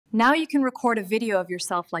Now you can record a video of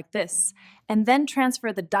yourself like this, and then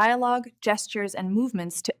transfer the dialogue, gestures, and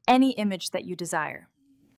movements to any image that you desire.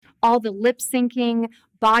 All the lip syncing,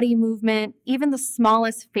 body movement, even the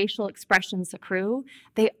smallest facial expressions accrue,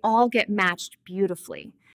 they all get matched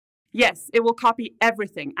beautifully. Yes, it will copy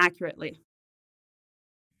everything accurately.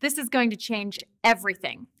 This is going to change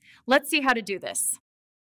everything. Let's see how to do this.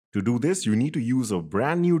 To do this, you need to use a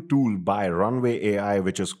brand new tool by Runway AI,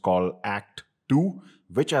 which is called Act-Two,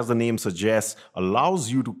 which, as the name suggests,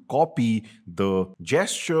 allows you to copy the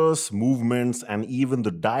gestures, movements, and even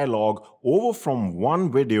the dialogue over from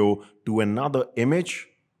one video to another image,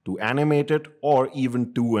 to animate it, or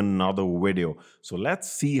even to another video. So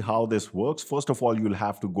let's see how this works. First of all, you'll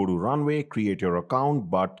have to go to Runway, create your account,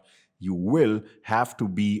 but you will have to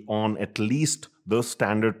be on at least the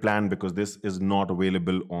standard plan because this is not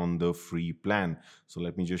available on the free plan. So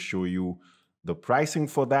let me just show you the pricing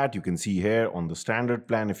for that. You can see here on the standard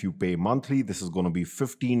plan, if you pay monthly, this is going to be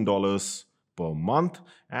 $15 per month.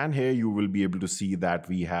 And here you will be able to see that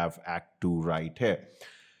we have Act-Two right here.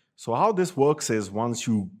 So how this works is once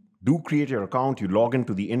you do create your account, you log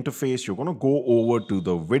into the interface, you're going to go over to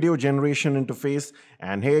the video generation interface,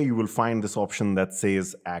 and here you will find this option that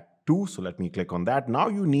says Act-Two. So let me click on that. Now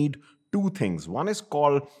you need two things. One is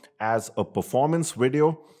called as a performance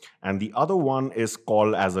video, and the other one is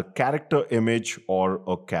called as a character image or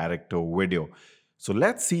a character video. So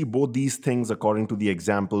let's see both these things according to the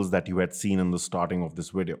examples that you had seen in the starting of this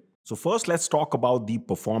video. So first, let's talk about the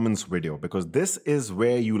performance video, because this is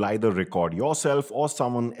where you'll either record yourself or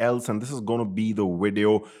someone else, and this is going to be the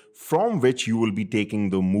video from which you will be taking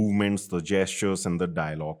the movements, the gestures, and the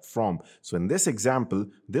dialogue from. So in this example,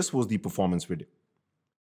 this was the performance video.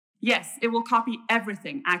 Yes, it will copy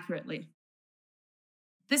everything accurately.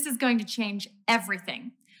 This is going to change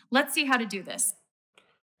everything. Let's see how to do this.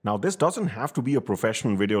 Now, this doesn't have to be a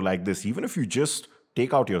professional video like this. Even if you just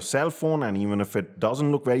take out your cell phone, and even if it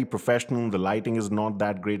doesn't look very professional, the lighting is not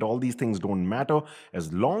that great, all these things don't matter.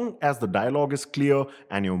 As long as the dialogue is clear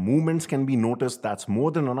and your movements can be noticed, that's more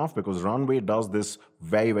than enough, because Runway does this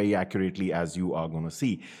very, very accurately, as you are going to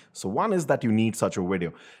see. So one is that you need such a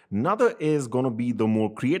video. Another is going to be the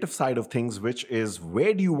more creative side of things, which is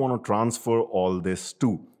where do you want to transfer all this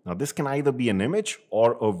to? Now, this can either be an image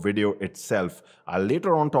or a video itself. I'll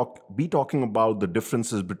later on be talking about the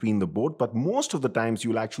differences between the both, but most of the times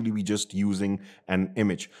you'll actually be just using an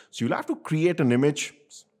image. So you'll have to create an image,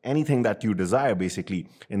 anything that you desire, basically.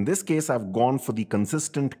 In this case, I've gone for the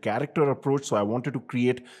consistent character approach, so I wanted to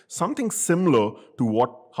create something similar to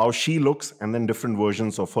how she looks, and then different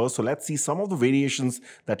versions of her. So let's see some of the variations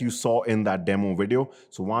that you saw in that demo video.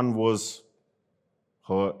 So one was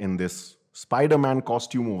her in this Spider-Man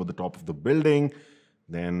costume over the top of the building.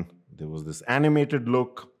 Then there was this animated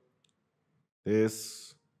look,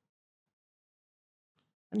 this,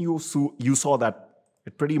 and you saw that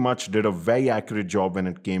it pretty much did a very accurate job when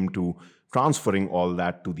it came to transferring all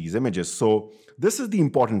that to these images. So this is the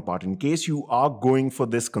important part. In case you are going for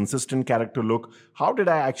this consistent character look, how did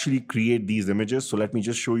I actually create these images? So let me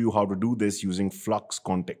just show you how to do this using Flux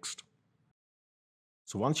Kontext.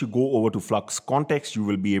 So once you go over to Flux Kontext, you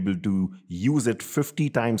will be able to use it 50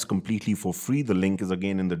 times completely for free. The link is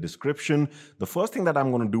again in the description. The first thing that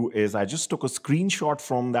I'm going to do is I just took a screenshot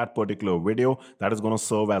from that particular video that is going to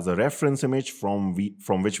serve as a reference image from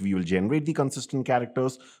which we will generate the consistent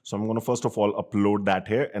characters. So I'm going to first of all upload that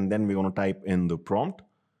here, and then we're going to type in the prompt.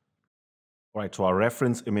 All right, so our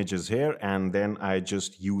reference image is here, and then I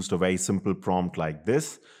just used a very simple prompt like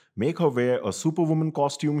this. Make her wear a superwoman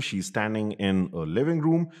costume. She's standing in a living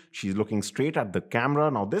room. She's looking straight at the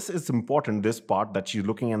camera. Now, this is important, this part that she's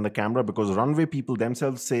looking in the camera, because Runway people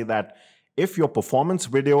themselves say that if your performance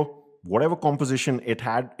video, whatever composition it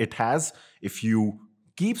has, if you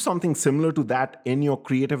keep something similar to that in your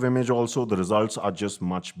creative image also, the results are just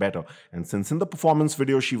much better. And since in the performance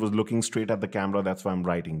video, she was looking straight at the camera, that's why I'm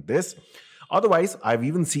writing this. Otherwise, I've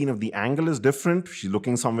even seen if the angle is different, she's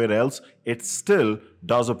looking somewhere else, it still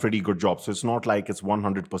does a pretty good job. So it's not like it's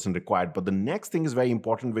 100% required. But the next thing is very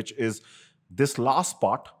important, which is this last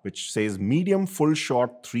part, which says medium full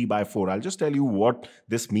shot 3x4. I'll just tell you what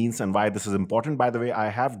this means and why this is important. By the way, I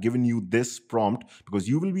have given you this prompt because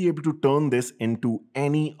you will be able to turn this into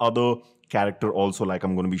any other character also, like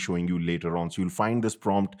I'm going to be showing you later on. So you'll find this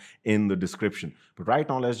prompt in the description. But right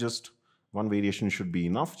now, let's just... one variation should be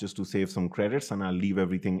enough just to save some credits, and I'll leave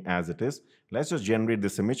everything as it is. Let's just generate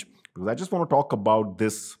this image, because I just want to talk about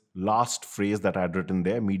this last phrase that I had written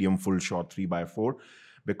there, medium full shot 3x4.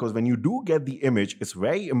 Because when you do get the image, it's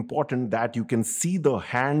very important that you can see the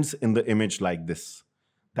hands in the image like this.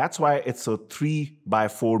 That's why it's a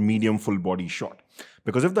 3:4 medium full body shot.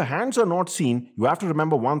 Because if the hands are not seen, you have to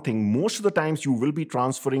remember one thing. Most of the times you will be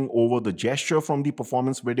transferring over the gesture from the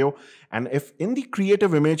performance video. And if in the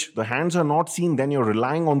creative image, the hands are not seen, then you're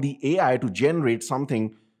relying on the AI to generate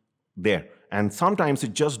something there. And sometimes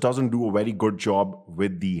it just doesn't do a very good job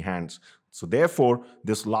with the hands. So therefore,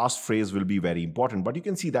 this last phrase will be very important. But you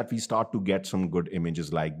can see that we start to get some good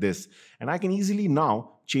images like this. And I can easily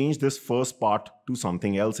now change this first part to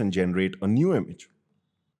something else and generate a new image.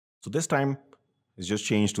 So this time, it's just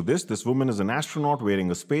changed to this. This woman is an astronaut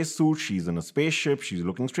wearing a spacesuit. She's in a spaceship. She's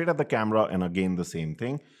looking straight at the camera, and again, the same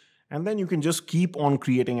thing. And then you can just keep on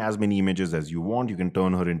creating as many images as you want. You can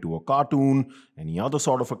turn her into a cartoon, any other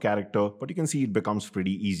sort of a character, but you can see it becomes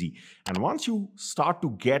pretty easy. And once you start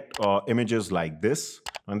to get images like this,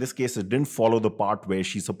 in this case, it didn't follow the part where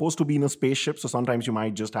she's supposed to be in a spaceship. So sometimes you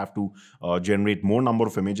might just have to generate more number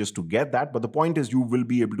of images to get that. But the point is you will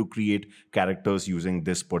be able to create characters using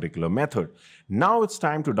this particular method. Now it's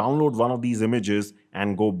time to download one of these images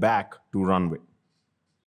and go back to Runway.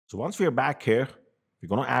 So once we are back here, we're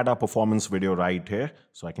going to add our performance video right here.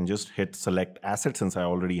 So I can just hit select asset since I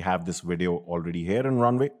already have this video already here in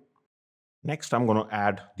Runway. Next, I'm going to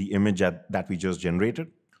add the image that we just generated.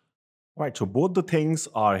 All right, so both the things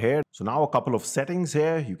are here. So now a couple of settings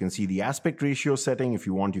here. You can see the aspect ratio setting. If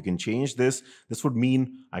you want, you can change this. This would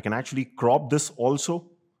mean I can actually crop this also.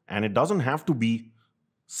 And it doesn't have to be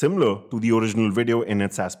similar to the original video in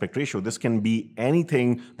its aspect ratio. This can be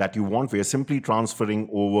anything that you want. We are simply transferring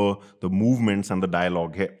over the movements and the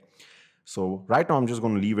dialogue here. So right now I'm just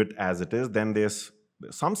going to leave it as it is. Then there's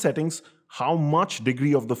some settings. How much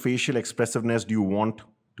degree of the facial expressiveness do you want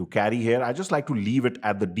to carry here? I just like to leave it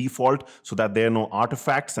at the default so that there are no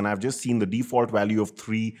artifacts, and I've just seen the default value of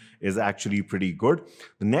 3 is actually pretty good.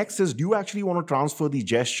 The next is, do you actually want to transfer the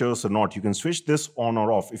gestures or not? You can switch this on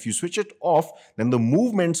or off. If you switch it off, then the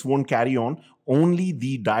movements won't carry on, only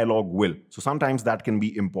the dialogue will. So sometimes that can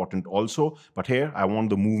be important also, but here I want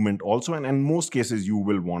the movement also, and in most cases you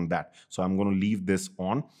will want that. So I'm going to leave this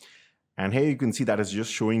on, and here you can see that it's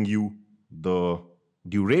just showing you the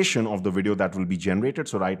duration of the video that will be generated.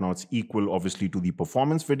 So right now it's equal obviously to the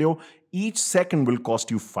performance video. Each second will cost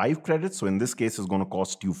you 5 credits. So in this case, it's going to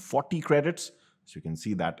cost you 40 credits. So you can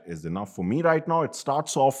see that is enough for me right now. It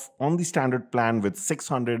starts off on the standard plan with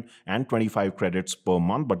 625 credits per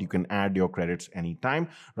month, but you can add your credits anytime.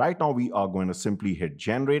 Right now, we are going to simply hit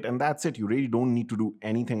generate, and that's it. You really don't need to do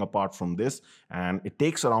anything apart from this. And it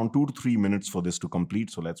takes around 2 to 3 minutes for this to complete.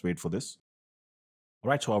 So let's wait for this. All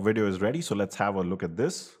right, so our video is ready. So let's have a look at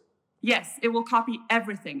this. Yes, it will copy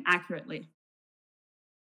everything accurately.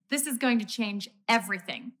 This is going to change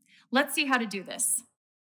everything. Let's see how to do this.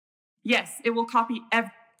 Yes, it will copy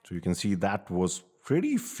everything. So you can see that was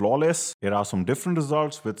pretty flawless. Here are some different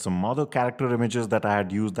results with some other character images that I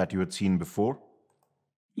had used that you had seen before.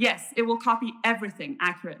 Yes, it will copy everything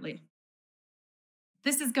accurately.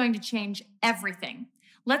 This is going to change everything.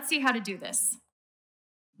 Let's see how to do this.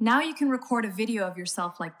 Now you can record a video of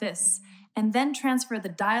yourself like this, and then transfer the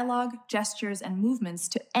dialogue, gestures, and movements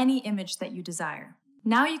to any image that you desire.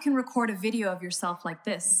 Now you can record a video of yourself like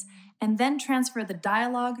this, and then transfer the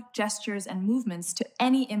dialogue, gestures, and movements to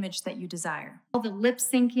any image that you desire. All the lip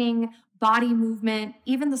syncing, body movement,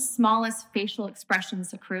 even the smallest facial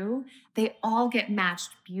expressions accrue, they all get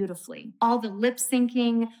matched beautifully. All the lip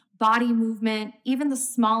syncing, body movement, even the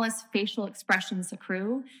smallest facial expressions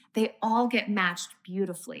accrue, they all get matched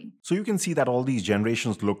beautifully. So you can see that all these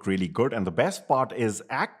generations look really good. And the best part is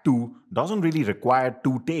Act-Two doesn't really require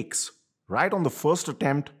 2 takes. Right on the first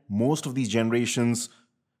attempt, most of these generations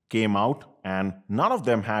came out and none of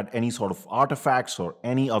them had any sort of artifacts or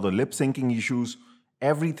any other lip syncing issues.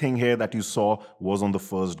 Everything here that you saw was on the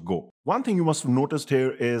first go. One thing you must have noticed here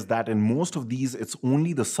is that in most of these, it's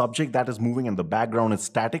only the subject that is moving and the background is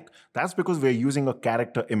static. That's because we're using a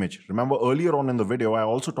character image. Remember earlier on in the video, I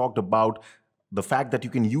also talked about the fact that you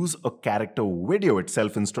can use a character video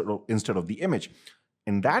itself instead of the image.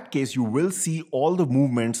 In that case, you will see all the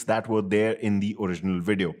movements that were there in the original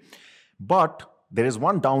video. But there is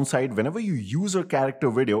one downside. Whenever you use a character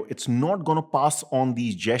video, it's not going to pass on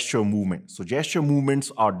these gesture movements. So gesture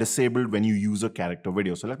movements are disabled when you use a character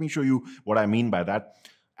video. So let me show you what I mean by that.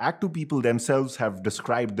 Act-Two people themselves have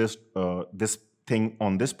described this, this thing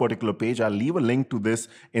on this particular page. I'll leave a link to this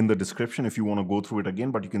in the description if you want to go through it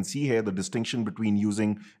again. But you can see here the distinction between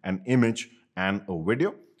using an image and a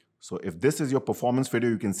video. So if this is your performance video,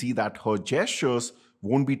 you can see that her gestures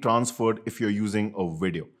won't be transferred if you're using a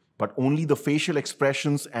video, but only the facial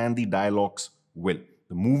expressions and the dialogues will,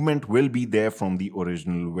 The movement will be there from the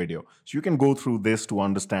original video. So you can go through this to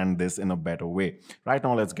understand this in a better way. Right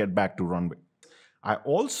now, let's get back to Runway. I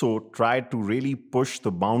also tried to really push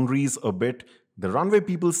the boundaries a bit. The Runway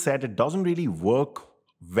people said it doesn't really work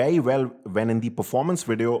very well when in the performance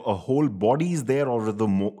video a whole body is there or if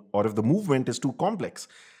the movement is too complex.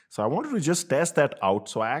 So I wanted to just test that out.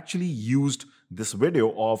 So I actually used this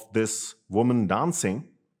video of this woman dancing.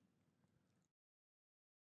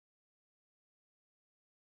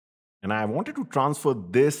 And I wanted to transfer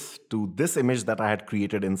this to this image that I had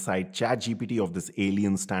created inside ChatGPT of this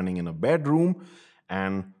alien standing in a bedroom.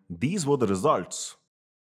 And these were the results.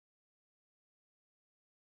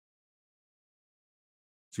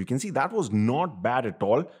 So you can see that was not bad at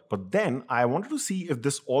all. But then I wanted to see if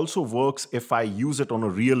this also works if I use it on a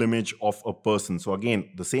real image of a person. So again,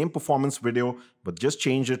 the same performance video, but just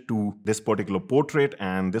change it to this particular portrait.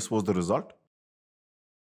 And this was the result.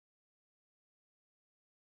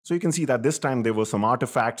 So you can see that this time there were some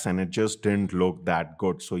artifacts and it just didn't look that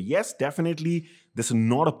good. So yes, definitely this is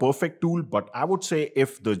not a perfect tool, but I would say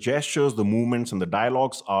if the gestures, the movements and the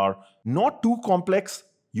dialogues are not too complex,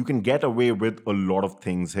 you can get away with a lot of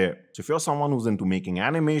things here. So if you're someone who's into making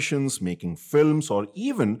animations, making films, or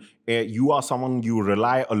even you are someone you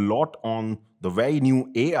rely a lot on the very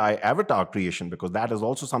new AI avatar creation, because that is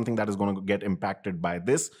also something that is going to get impacted by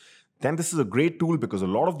this, then this is a great tool because a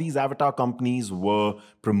lot of these avatar companies were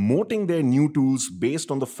promoting their new tools based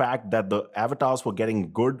on the fact that the avatars were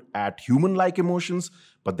getting good at human-like emotions.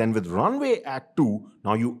 But then with Runway Act-Two,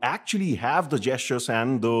 now you actually have the gestures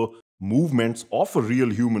and the movements of a real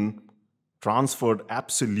human transferred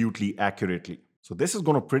absolutely accurately. So this is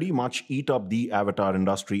going to pretty much eat up the avatar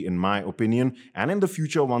industry in my opinion. And in the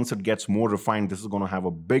future, once it gets more refined, this is going to have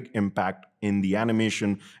a big impact in the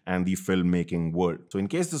animation and the filmmaking world. So in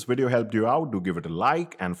case this video helped you out, do give it a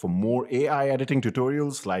like. And for more AI editing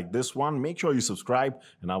tutorials like this one, make sure you subscribe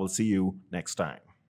and I will see you next time.